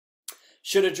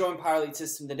Should have joined Power Lead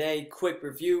System today. Quick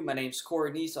review. My name's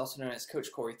Corey Neese, also known as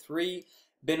Coach Corey 3.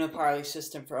 Been with Power Lead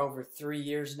System for over 3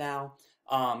 years now.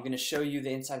 I'm going to show you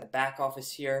the inside the back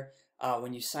office here.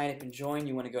 When you sign up and join,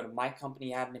 you want to go to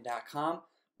mycompanyadmin.com.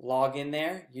 Log in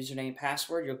there, username,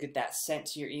 password. You'll get that sent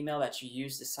to your email that you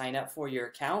use to sign up for your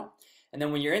account. And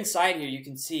then when you're inside here, you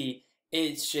can see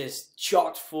it's just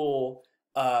chock full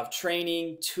of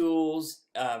training, tools,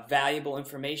 valuable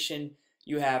information.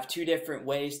 You have two different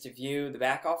ways to view the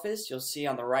back office. You'll see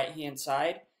on the right hand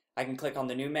side, I can click on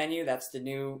the new menu. That's the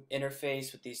new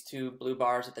interface with these two blue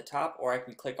bars at the top, or I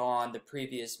can click on the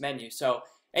previous menu. So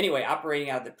anyway, operating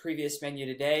out of the previous menu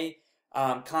today,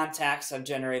 contacts, I've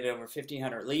generated over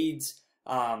 1,500 leads.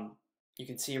 You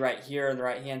can see right here on the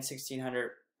right hand,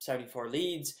 1,674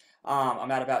 leads. I'm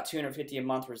at about $250 a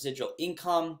month residual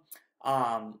income.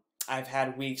 I've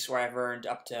had weeks where I've earned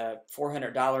up to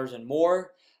 $400 and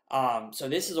more. So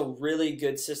this is a really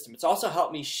good system. It's also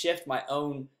helped me shift my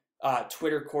own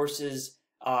Twitter courses,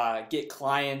 get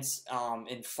clients,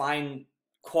 and find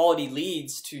quality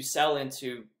leads to sell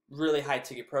into really high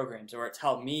ticket programs, or it's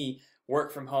helped me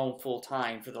work from home full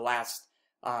time for the last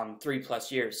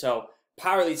 3+ years. So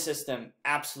Power Lead System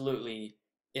absolutely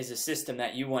is a system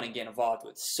that you want to get involved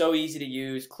with. So easy to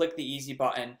use. Click the easy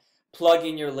button, plug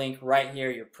in your link right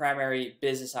here, your primary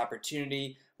business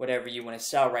opportunity, whatever you want to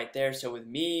sell right there. So with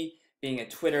me being a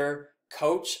Twitter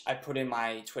coach, I put in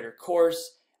my Twitter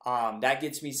course. That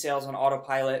gets me sales on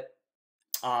autopilot.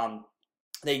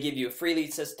 They give you a free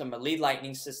lead system, a lead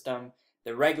lightning system,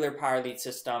 the regular Power Lead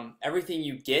System. Everything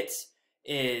you get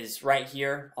is right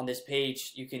here on this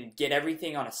page. You can get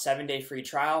everything on a 7-day free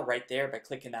trial right there by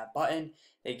clicking that button.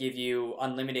 They give you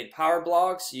unlimited Power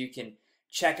Blogs, so you can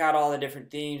check out all the different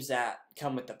themes that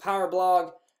come with the Power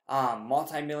Blog,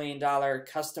 multi-million-dollar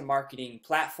custom marketing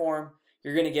platform.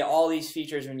 You're going to get all these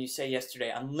features when you say yes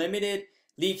today. Unlimited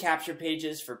lead capture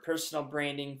pages for personal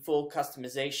branding, full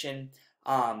customization.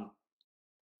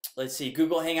 Let's see,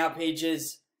 Google Hangout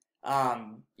pages,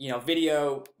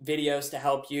 videos to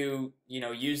help you,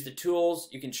 use the tools.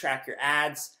 You can track your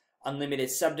ads, unlimited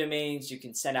subdomains. You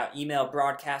can send out email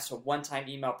broadcasts, or one-time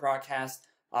email broadcast,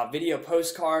 video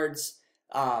postcards.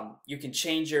 You can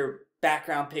change your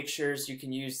background pictures. You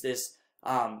can use this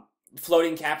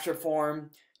floating capture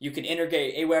form. You can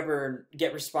integrate Aweber and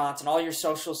GetResponse and all your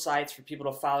social sites for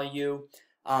people to follow you.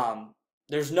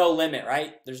 There's no limit,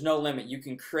 right? There's no limit. You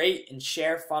can create and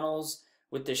share funnels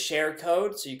with the share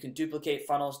code, so you can duplicate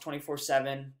funnels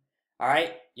 24/7. All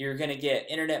right, you're going to get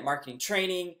internet marketing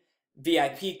training,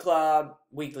 VIP club,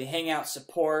 weekly hangout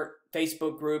support,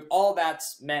 Facebook group. All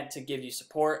that's meant to give you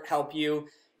support, help you.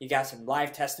 You got some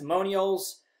live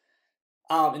testimonials.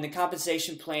 And the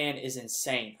compensation plan is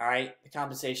insane, all right? The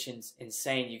compensation's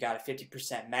insane. You got a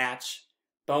 50% match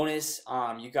bonus.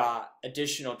 You got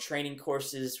additional training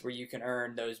courses where you can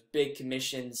earn those big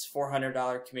commissions,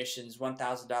 $400 commissions,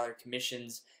 $1,000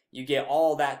 commissions. You get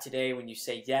all that today when you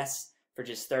say yes for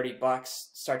just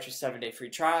 $30. Start your 7-day free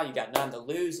trial. You got none to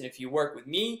lose. And if you work with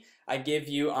me, I give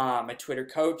you a Twitter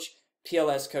coach,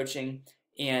 PLS coaching,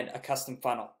 and a custom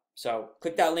funnel. So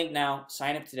click that link now,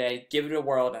 sign up today, give it a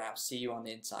whirl, and I'll see you on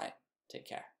the inside. Take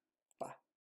care.